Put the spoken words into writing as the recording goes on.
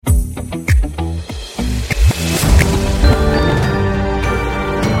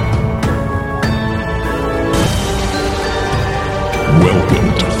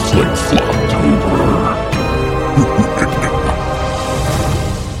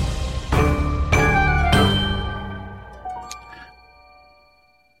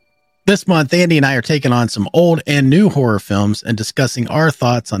This month, Andy and I are taking on some old and new horror films and discussing our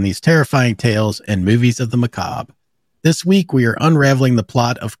thoughts on these terrifying tales and movies of the macabre. This week, we are unraveling the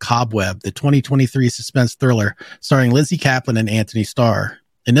plot of Cobweb, the 2023 suspense thriller starring Lizzie Kaplan and Anthony Starr.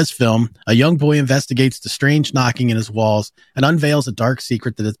 In this film, a young boy investigates the strange knocking in his walls and unveils a dark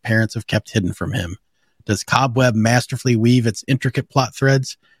secret that his parents have kept hidden from him. Does Cobweb masterfully weave its intricate plot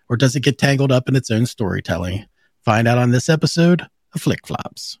threads, or does it get tangled up in its own storytelling? Find out on this episode of Flick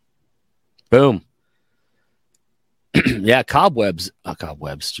Flops. Boom. Yeah, cobwebs,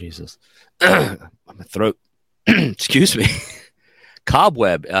 Jesus. My throat. Excuse me.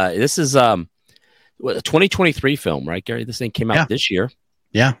 Cobweb. This is a 2023 film, right, Gary? This thing came out this year.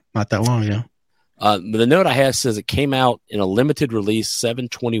 Yeah, not that long ago. The note I have says it came out in a limited release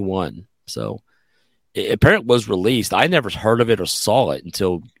 7/21. So it apparently was released. I never heard of it or saw it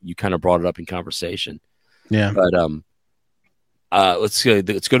until you kind of brought it up in conversation. Yeah. But let's go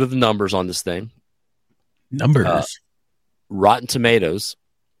to the numbers on this thing. Numbers. Rotten Tomatoes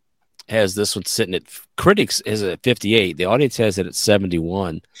has this one sitting at, critics is at 58. The audience has it at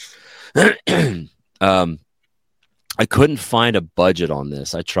 71. I couldn't find a budget on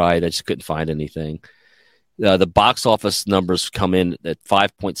this. I tried. I just couldn't find anything. The box office numbers come in at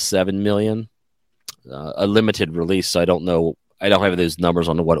 5.7 million. A limited release, so I don't know. I don't have those numbers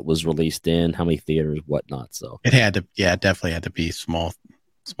on what it was released in, how many theaters, whatnot. So it had to, it definitely had to be small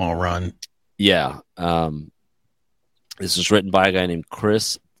run. Yeah. This was written by a guy named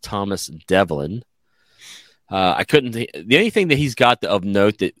Chris Thomas Devlin. I couldn't. The only thing that he's got of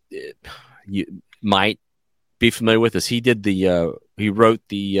note that you might be familiar with is he wrote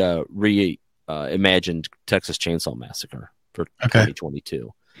the reimagined Texas Chainsaw Massacre for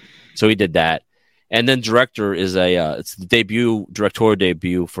 2022. So he did that. And then director is it's the directorial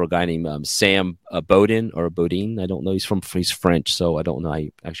debut for a guy named Sam Bodin. I don't know. He's French, so I don't know how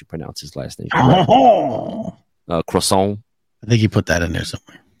you actually pronounce his last name. Croissant. I think you put that in there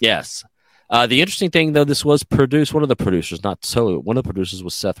somewhere. Yes. The interesting thing, though, this was produced. One of the producers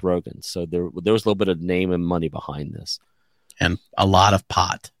was Seth Rogen. So there was a little bit of name and money behind this, and a lot of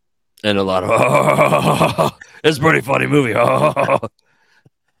pot, and a lot of. It's a pretty funny movie.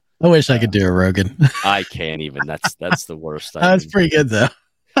 I wish I could do a Rogan. I can't even. That's the worst. That's pretty good, though.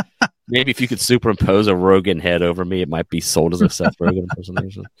 Maybe if you could superimpose a Rogan head over me, it might be sold as a Seth Rogen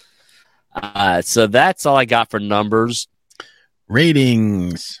impersonation. So that's all I got for numbers.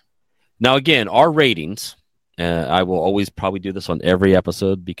 Ratings. Now, again, our ratings, I will always probably do this on every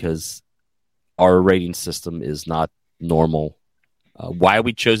episode because our rating system is not normal. Why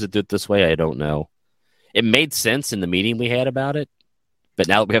we chose to do it this way, I don't know. It made sense in the meeting we had about it. But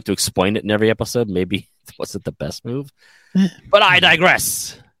now that we have to explain it in every episode, maybe it wasn't the best move. But I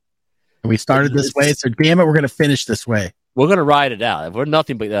digress. We started this way, so damn it, we're going to finish this way. We're going to ride it out. We're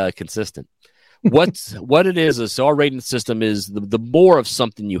nothing but consistent. What it is so our rating system is the more of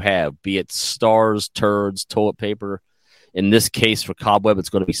something you have, be it stars, turds, toilet paper. In this case, for Cobweb, it's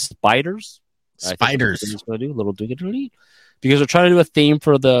going to be spiders. Spiders. It's going to do a little doogity because we're trying to do a theme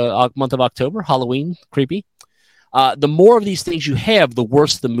for the month of October, Halloween, creepy. The more of these things you have, the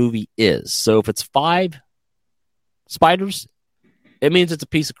worse the movie is. So if it's 5 spiders, it means it's a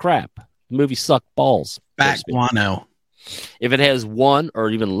piece of crap. The movie sucked balls. Back guano. If it has 1 or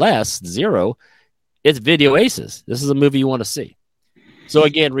even less, 0, it's video aces. This is a movie you want to see. So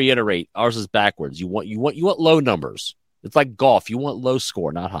again, reiterate, ours is backwards. You want low numbers. It's like golf. You want low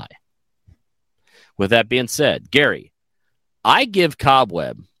score, not high. With that being said, Gary, I give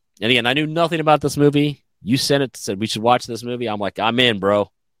Cobweb, and again, I knew nothing about this movie. You sent it, said we should watch this movie. I'm like, I'm in,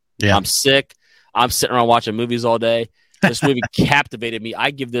 bro. Yeah. I'm sick. I'm sitting around watching movies all day. This movie captivated me. I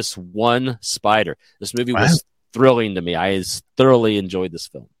give this 1 spider. This movie was thrilling to me. I thoroughly enjoyed this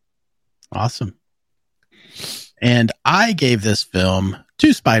film. Awesome. And I gave this film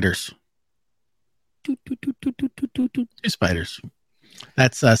 2 spiders. 2 spiders.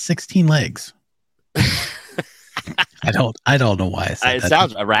 That's 16 legs. I don't know why I said that. It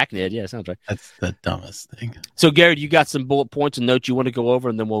sounds arachnid. Yeah, it sounds right. That's the dumbest thing. So, Gary, you got some bullet points and notes you want to go over,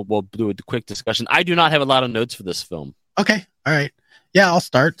 and then we'll do a quick discussion. I do not have a lot of notes for this film. Okay. All right. Yeah, I'll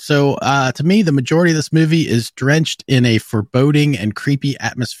start. So, to me, the majority of this movie is drenched in a foreboding and creepy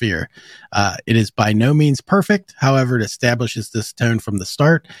atmosphere. It is by no means perfect. However, it establishes this tone from the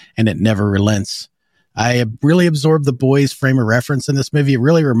start, and it never relents. I really absorbed the boys' frame of reference in this movie. It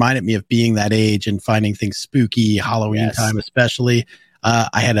really reminded me of being that age and finding things spooky, Halloween time especially.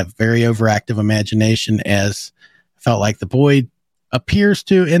 I had a very overactive imagination, as I felt like the boy appears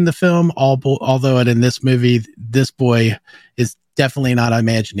to in the film, although in this movie, this boy is definitely not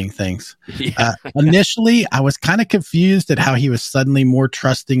imagining things. Yeah. Initially, I was kind of confused at how he was suddenly more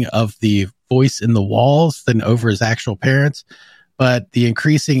trusting of the voice in the walls than over his actual parents. But the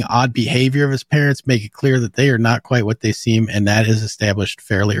increasing odd behavior of his parents make it clear that they are not quite what they seem, and that is established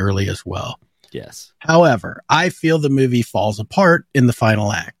fairly early as well. Yes. However, I feel the movie falls apart in the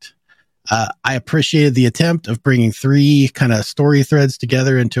final act. I appreciated the attempt of bringing three kind of story threads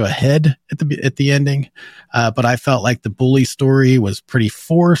together into a head at the ending, but I felt like the bully story was pretty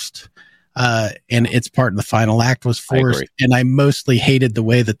forced, and its part in the final act was forced. And I mostly hated the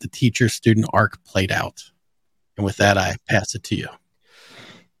way that the teacher-student arc played out. And with that, I pass it to you.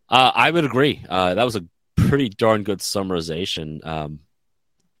 I would agree. That was a pretty darn good summarization.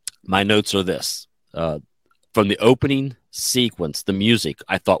 My notes are this. From the opening sequence, the music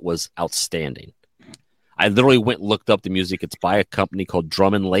I thought was outstanding. I literally went and looked up the music. It's by a company called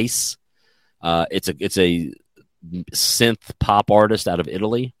Drum and Lace. It's a synth pop artist out of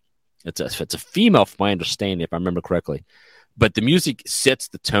Italy. It's a female, from my understanding, if I remember correctly. But the music sets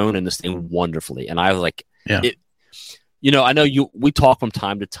the tone in this thing wonderfully. And I was like, I know we talk from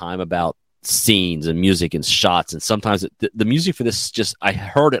time to time about scenes and music and shots, and sometimes the music for this I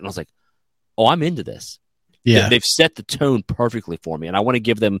heard it and I was like, oh, I'm into this. Yeah, they've set the tone perfectly for me, and I want to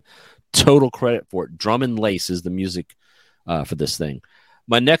give them total credit for it. Drum and Lace is the music for this thing.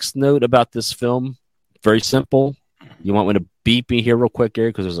 My next note about this film, very simple. You want me to beep me here real quick, Gary,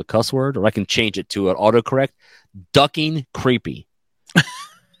 because there's a cuss word, or I can change it to an autocorrect. Ducking creepy.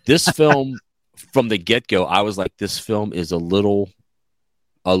 This film, from the get-go, I was like, this film is a little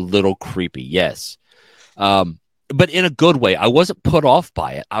creepy. Yes. But in a good way. I wasn't put off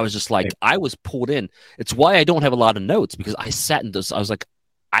by it. I was just like, I was pulled in. It's why I don't have a lot of notes, because I sat in this. I was like,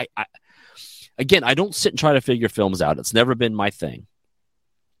 I don't sit and try to figure films out. It's never been my thing.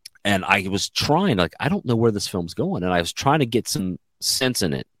 And I was trying, I don't know where this film's going. And I was trying to get some sense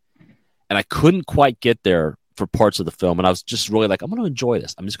in it. And I couldn't quite get there for parts of the film. And I was just really like, I'm going to enjoy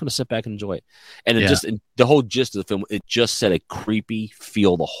this. I'm just going to sit back and enjoy it. And the whole gist of the film, it just set a creepy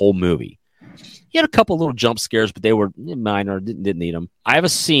feel the whole movie. He had a couple little jump scares, but they were minor. Didn't need them. I have a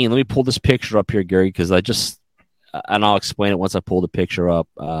scene. Let me pull this picture up here, Gary, because and I'll explain it once I pull the picture up.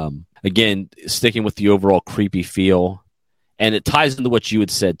 Again, sticking with the overall creepy feel, and it ties into what you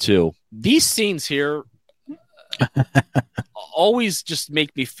had said too. These scenes here always just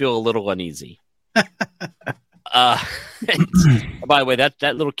make me feel a little uneasy. By the way, that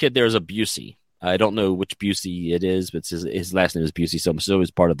little kid there is a Busey. I don't know which Busey it is, but his last name is Busey, so he's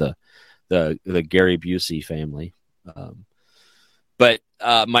part of the Gary Busey family. But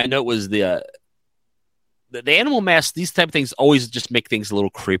my note was the animal mask. These type of things always just make things a little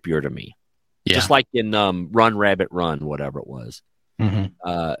creepier to me. Yeah. Just like in Run Rabbit Run, whatever it was.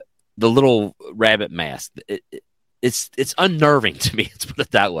 Mm-hmm. The little rabbit mask. It's unnerving to me. Let's put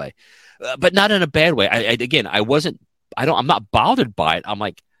it that way, but not in a bad way. I'm not bothered by it. I'm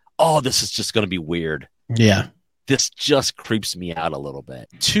like, oh, this is just going to be weird. Yeah. This just creeps me out a little bit.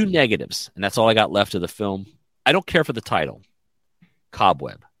 2 negatives, and that's all I got left of the film. I don't care for the title,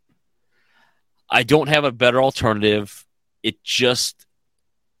 Cobweb. I don't have a better alternative.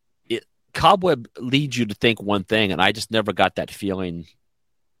 Cobweb leads you to think one thing, and I just never got that feeling,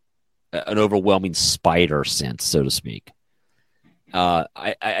 an overwhelming spider sense, so to speak.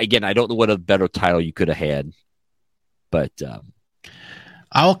 I don't know what a better title you could have had, but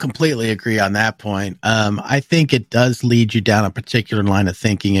I'll completely agree on that point. I think it does lead you down a particular line of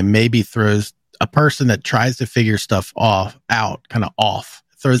thinking, and maybe throws a person that tries to figure stuff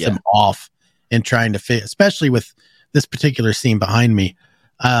throws them off in trying to fit, especially with this particular scene behind me.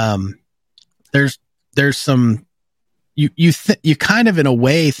 There's some, you kind of in a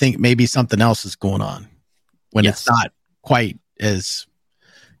way think maybe something else is going on when it's not quite as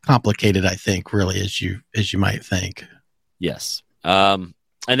complicated, I think, really, as you might think. Yes.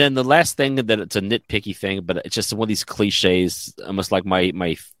 And then the last thing, that it's a nitpicky thing, but it's just one of these cliches, almost like my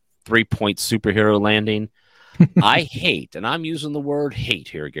 3-point superhero landing. I hate, and I'm using the word hate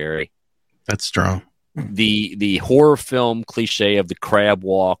here, Gary. That's strong. The horror film cliche of the crab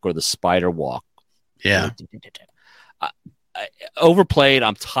walk or the spider walk. Yeah. Overplayed.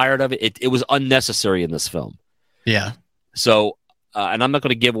 I'm tired of it. It was unnecessary in this film. Yeah. So, and I'm not going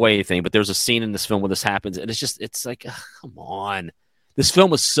to give away anything, but there's a scene in this film where this happens, and it's like, come on. This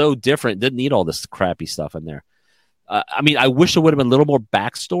film was so different. It didn't need all this crappy stuff in there. I wish there would have been a little more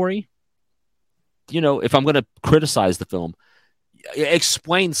backstory. If I'm going to criticize the film,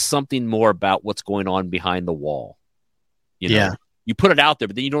 explain something more about what's going on behind the wall. You put it out there,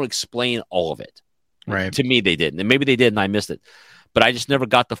 but then you don't explain all of it. Right. To me, they didn't. And maybe they did, and I missed it. But I just never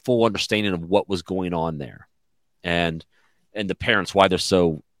got the full understanding of what was going on there. And and the parents why they're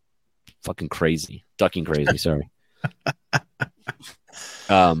so fucking crazy, ducking crazy. Sorry.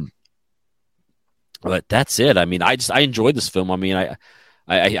 But that's it. I mean, I enjoyed this film. I mean,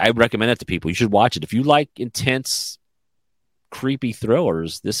 I recommend it to people. You should watch it if you like intense, creepy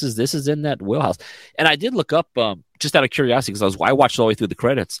thrillers. This is in that wheelhouse. And I did look up just out of curiosity because I watched all the way through the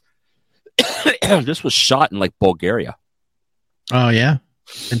credits. This was shot in like Bulgaria. Oh yeah,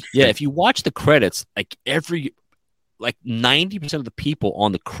 yeah. If you watch the credits, like 90% of the people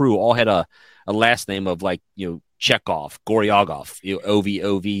on the crew all had a last name of like Chekhov, Goryagov,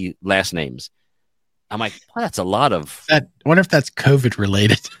 OV last names. I'm like, well, that's a lot of. I wonder if that's COVID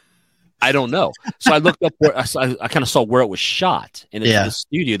related. I don't know. So I looked up where I kind of saw where it was shot, and it's a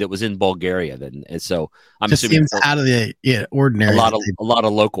studio that was in Bulgaria. Then, and so I'm just assuming seems out of the ordinary. A lot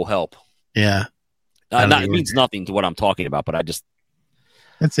of local help. Yeah, it means nothing to what I'm talking about, but that's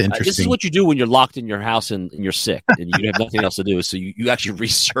interesting. This is what you do when you're locked in your house and you're sick and you have nothing else to do. So you actually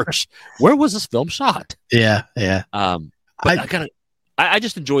research where was this film shot. Yeah. But I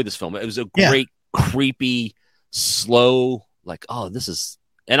just enjoyed this film. It was a great, creepy, slow. Like, oh, this is.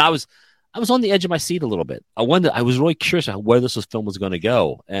 And I was on the edge of my seat a little bit. I was really curious about where this film was going to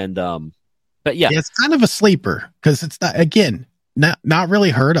go. And but yeah, it's kind of a sleeper because it's not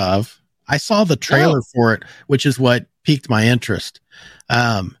really heard of. I saw the trailer for it, which is what piqued my interest.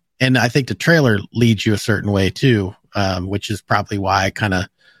 And I think the trailer leads you a certain way too, which is probably why I kind of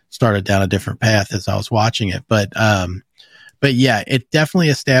started down a different path as I was watching it. But yeah, it definitely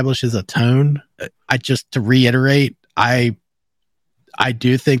establishes a tone. To reiterate, I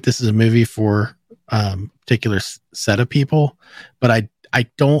do think this is a movie for particular set of people, but I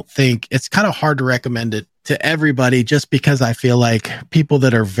don't think it's kind of hard to recommend it to everybody just because I feel like people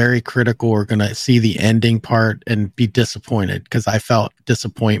that are very critical are going to see the ending part and be disappointed because I felt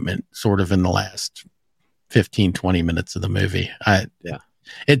disappointment sort of in the last 15, 20 minutes of the movie.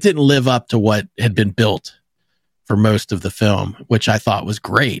 It didn't live up to what had been built for most of the film, which I thought was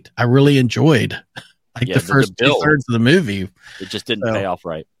great. I really enjoyed the first 2/3 of the movie. It just didn't pay off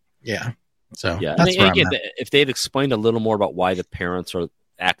right. Yeah. So that's again, if they had explained a little more about why the parents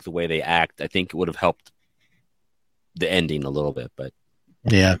act the way they act, I think it would have helped the ending a little bit. But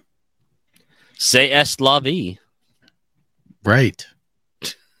yeah, say est la vie, right?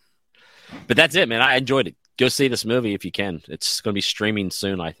 But that's it, man. I enjoyed it. Go see this movie if you can. It's going to be streaming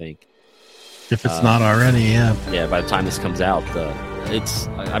soon, I think. If it's not already, yeah. Yeah, by the time this comes out, it's.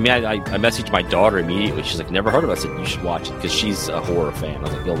 I mean, I messaged my daughter immediately. She's like, "Never heard of it." I said, "You should watch it," because she's a horror fan. I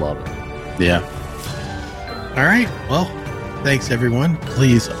was like, "You'll love it." Yeah. All right. Well, thanks everyone.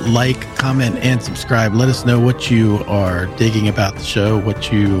 Please like, comment, and subscribe. Let us know what you are digging about the show, what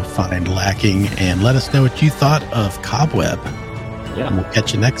you find lacking, and let us know what you thought of Cobweb. Yeah. And we'll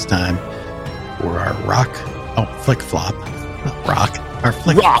catch you next time for our flick flop, not rock, our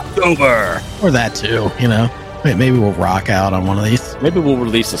flick Floptober, or that too. Maybe we'll rock out on one of these. Maybe we'll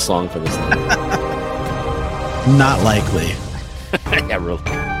release a song for this thing. Not likely. Yeah, really.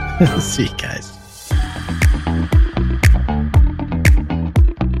 See you guys.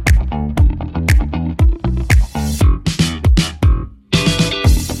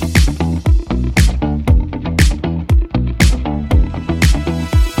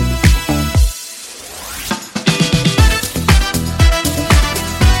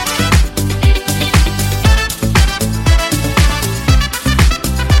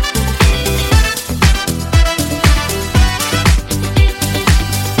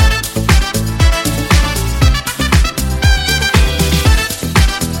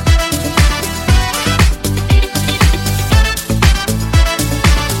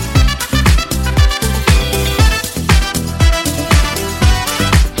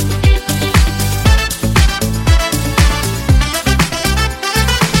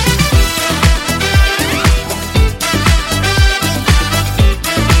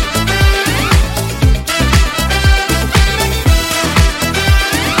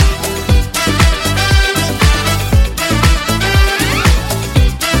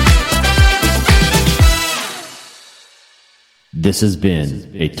 This has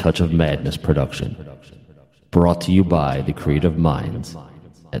been a Touch of Madness production, brought to you by the creative minds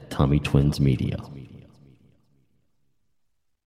at Tommy Twins Media.